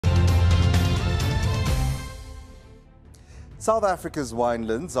South Africa's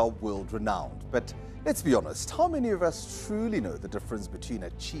winelands are world-renowned, but let's be honest, how many of us truly know the difference between a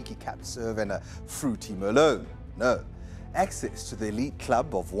cheeky 𝗀𝗃𝗃𝗃 and a fruity Merlot? No. Access to the elite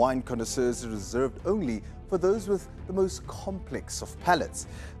club of wine connoisseurs is reserved only for those with the most complex of palates,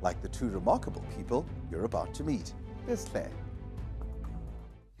 like the two remarkable people you're about to meet. Here's Claire.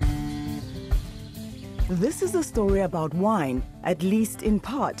 This is a story about wine, at least in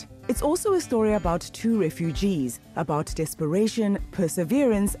part. It's also a story about two refugees, about desperation,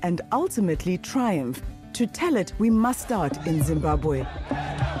 perseverance, and ultimately triumph. To tell it, we must start in Zimbabwe.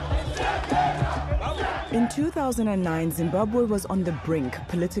 In 2009, Zimbabwe was on the brink.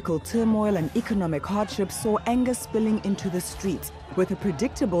 Political turmoil and economic hardship saw anger spilling into the streets, with a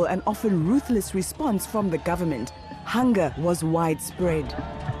predictable and often ruthless response from the government. Hunger was widespread.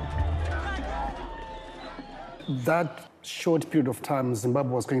 That short period of time,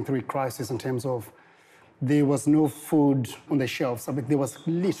 Zimbabwe was going through a crisis in terms of there was no food on the shelves. I mean, there was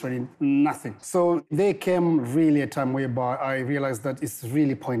literally nothing. So there came really a time whereby I realized that it's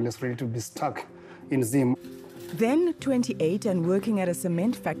really pointless really to be stuck in Zim. Then, 28 and working at a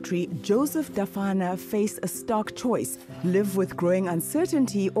cement factory, Dhafana faced a stark choice: live with growing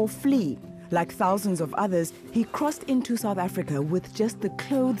uncertainty or flee. Like thousands of others, he crossed into South Africa with just the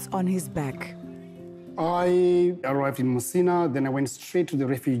clothes on his back. I arrived in Musina, then I went straight to the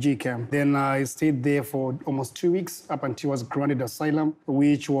refugee camp. Then I stayed there for almost 2 weeks up until I was granted asylum,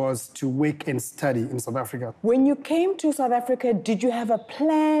 which was to work and study in South Africa. When you came to South Africa, did you have a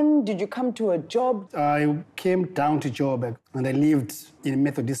plan? Did you come to a job? I came down to Joburg and I lived in a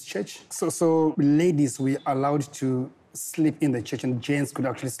Methodist church. So ladies were allowed to sleep in the church and gents could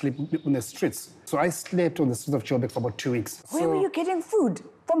actually sleep on the streets. So I slept on the streets of Joburg for about 2 weeks. Where were you getting food?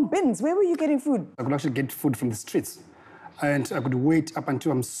 From bins? Where were you getting food? I could actually get food from the streets. And I could wait up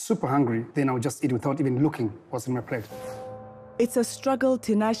until I'm super hungry. Then I would just eat without even looking what's in my plate. It's a struggle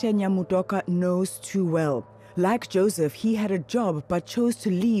Tinashe Nyamudoka knows too well. Like Joseph, he had a job but chose to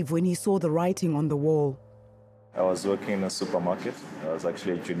leave when he saw the writing on the wall. I was working in a supermarket. I was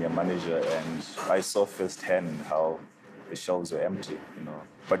actually a junior manager, and I saw firsthand how the shelves were empty,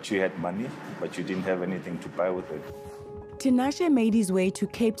 But you had money, but you didn't have anything to buy with it. Tinashe made his way to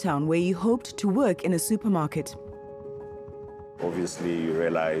Cape Town, where he hoped to work in a supermarket. Obviously, you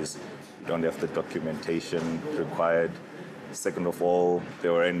realize you don't have the documentation required. Second of all,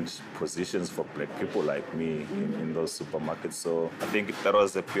 there weren't positions for black people like me in those supermarkets. So I think that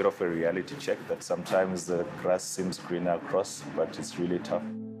was a bit of a reality check that sometimes the grass seems greener across, but it's really tough.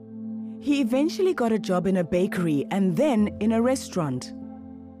 He eventually got a job in a bakery and then in a restaurant.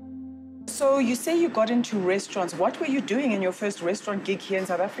 So you say you got into restaurants. What were you doing in your first restaurant gig here in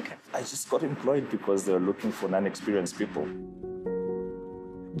South Africa? I just got employed because they were looking for non-experienced people.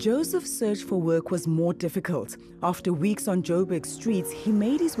 Joseph's search for work was more difficult. After weeks on Joburg streets, he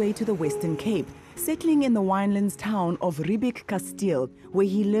made his way to the Western Cape, settling in the winelands town of 𝗶𝗃𝗃𝗃𝗃, where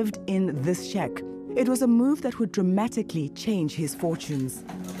he lived in this shack. It was a move that would dramatically change his fortunes.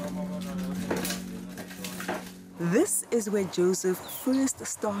 This is where Joseph first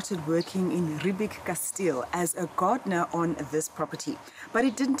started working in 𝗶𝗃𝗃𝗃𝗃 as a gardener on this property. But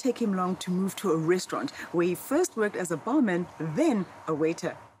it didn't take him long to move to a restaurant, where he first worked as a barman, then a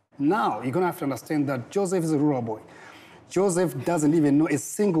waiter. Now, you're going to have to understand that Joseph is a rural boy. Joseph doesn't even know a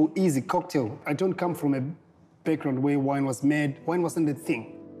single easy cocktail. I don't come from a background where wine was made. Wine wasn't a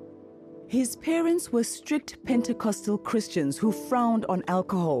thing. His parents were strict Pentecostal Christians who frowned on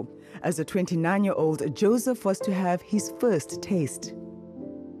alcohol. As a 29-year-old, Joseph was to have his first taste.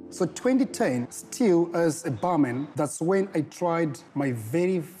 So 2010, still as a barman, that's when I tried my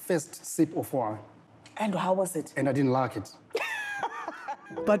very first sip of wine. And how was it? And I didn't like it.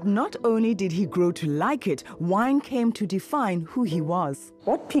 But not only did he grow to like it, wine came to define who he was.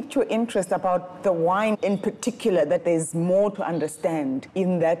 What piqued your interest about the wine in particular, that there's more to understand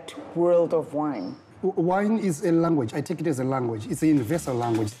in that world of wine? Wine is a language. I take it as a language. It's a universal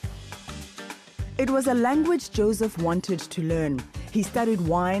language. It was a language Joseph wanted to learn. He studied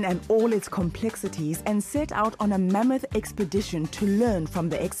wine and all its complexities and set out on a mammoth expedition to learn from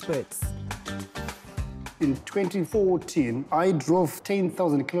the experts. In 2014, I drove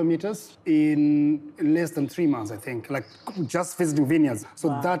 10,000 kilometers in less than 3 months, I think, like just visiting vineyards. So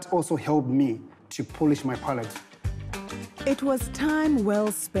that also helped me to polish my palate. It was time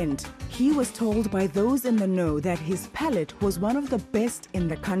well spent. He was told by those in the know that his palate was one of the best in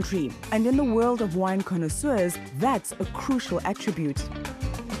the country. And in the world of wine connoisseurs, that's a crucial attribute.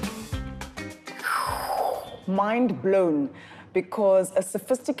 Mind blown, because a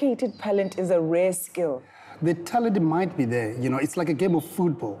sophisticated palate is a rare skill. The talent might be there, it's like a game of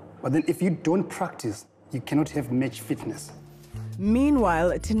football. But then if you don't practice, you cannot have match fitness.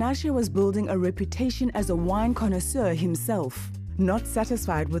 Meanwhile, Tinashe was building a reputation as a wine connoisseur himself. Not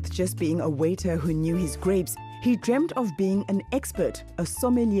satisfied with just being a waiter who knew his grapes, he dreamt of being an expert, a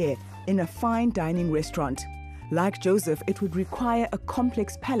sommelier, in a fine dining restaurant. Like Joseph, it would require a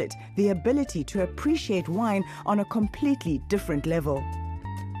complex palate, the ability to appreciate wine on a completely different level.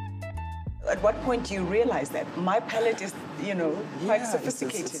 At what point do you realize that my palate is, quite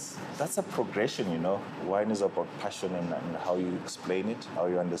sophisticated? That's a progression, Wine is about passion and how you explain it, how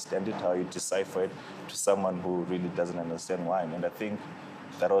you understand it, how you decipher it to someone who really doesn't understand wine. And I think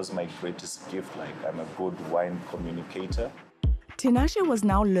that was my greatest gift. I'm a good wine communicator. Tinashe was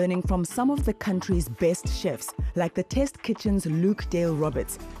now learning from some of the country's best chefs, like the test kitchen's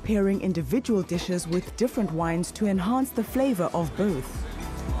𝗀𝗍𝗿𝗆, pairing individual dishes with different wines to enhance the flavor of both.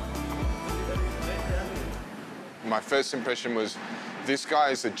 My first impression was, this guy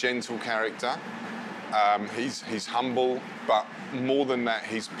is a gentle character. He's humble, but more than that,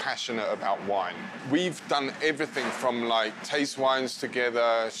 he's passionate about wine. We've done everything from taste wines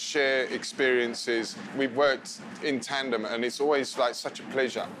together, share experiences. We've worked in tandem, and it's always such a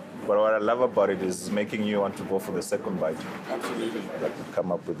pleasure. But what I love about it is making you want to go for the second bite. Absolutely. To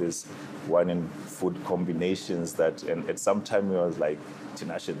come up with this wine and food combinations that, and at some time I was like,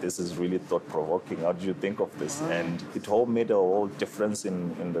 Tinashe, this is really thought-provoking. How did you think of this? And it all made a whole difference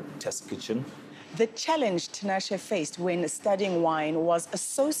in the test kitchen. The challenge Tinashe faced when studying wine was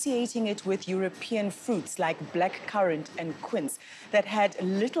associating it with European fruits like black currant and quince that had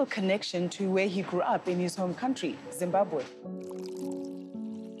little connection to where he grew up in his home country, Zimbabwe.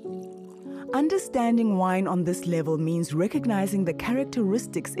 Understanding wine on this level means recognizing the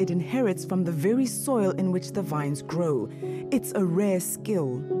characteristics it inherits from the very soil in which the vines grow. It's a rare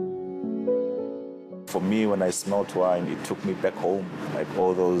skill. For me, when I smelled wine, it took me back home.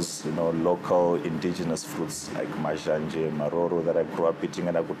 All those, local indigenous fruits like majanje, maroro that I grew up eating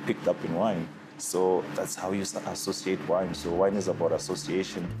and I got picked up in wine. So that's how you associate wine. So wine is about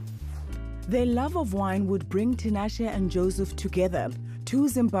association. Their love of wine would bring Tinashe and Joseph together, two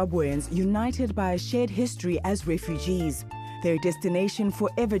Zimbabweans united by a shared history as refugees. Their destination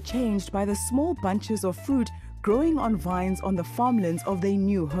forever changed by the small bunches of fruit growing on vines on the farmlands of their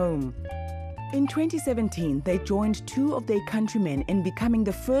new home. In 2017, they joined two of their countrymen in becoming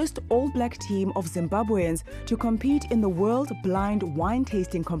the first all-black team of Zimbabweans to compete in the World Blind Wine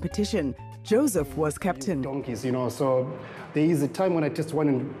Tasting Competition. Joseph was captain. Donkeys, so there is a time when I just went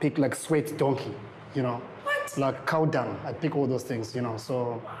and pick sweat donkey, What? Like cow dung. I pick all those things,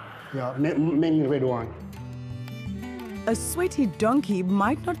 so yeah, mainly red wine. A sweaty donkey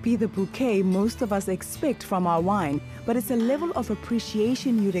might not be the bouquet most of us expect from our wine, but it's a level of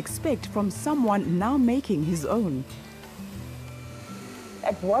appreciation you'd expect from someone now making his own.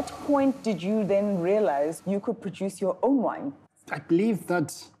 At what point did you then realize you could produce your own wine? I believe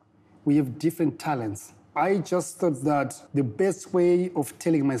that we have different talents. I just thought that the best way of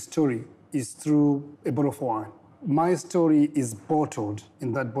telling my story is through a bottle of wine. My story is bottled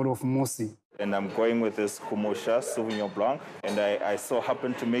in that bottle of 𝗀𝗧𝗵𝗶𝘀. And I'm going with this 𝗀𝗁𝗃 Sauvignon and I so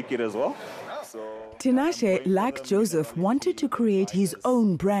happened to make it as well. Tinashe, like Joseph, wanted to create his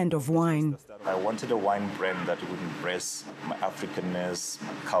own brand of wine. I wanted a wine brand that would embrace my Africanness,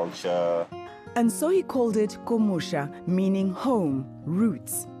 my culture. And so he called it 𝗀𝗁𝗃, meaning home,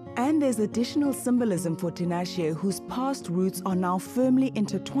 roots. And there's additional symbolism for Tinashe, whose past roots are now firmly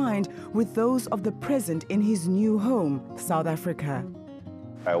intertwined with those of the present in his new home, South Africa.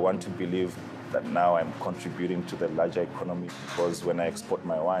 I want to believe that now I'm contributing to the larger economy, because when I export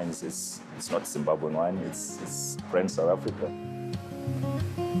my wines, it's not Zimbabwean wine, it's brand South Africa.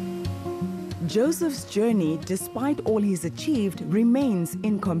 Joseph's journey, despite all he's achieved, remains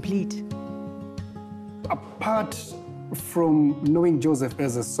incomplete. Apart from knowing Joseph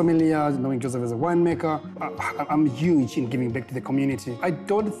as a sommelier, knowing Joseph as a winemaker, I'm huge in giving back to the community. I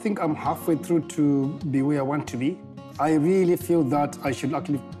don't think I'm halfway through to be where I want to be. I really feel that I should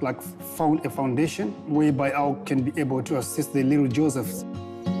actually found a foundation whereby I can be able to assist the little Josephs.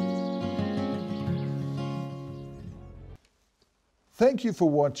 Thank you for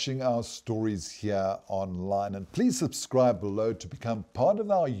watching our stories here online, and please subscribe below to become part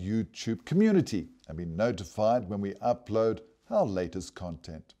of our YouTube community and be notified when we upload our latest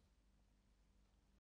content.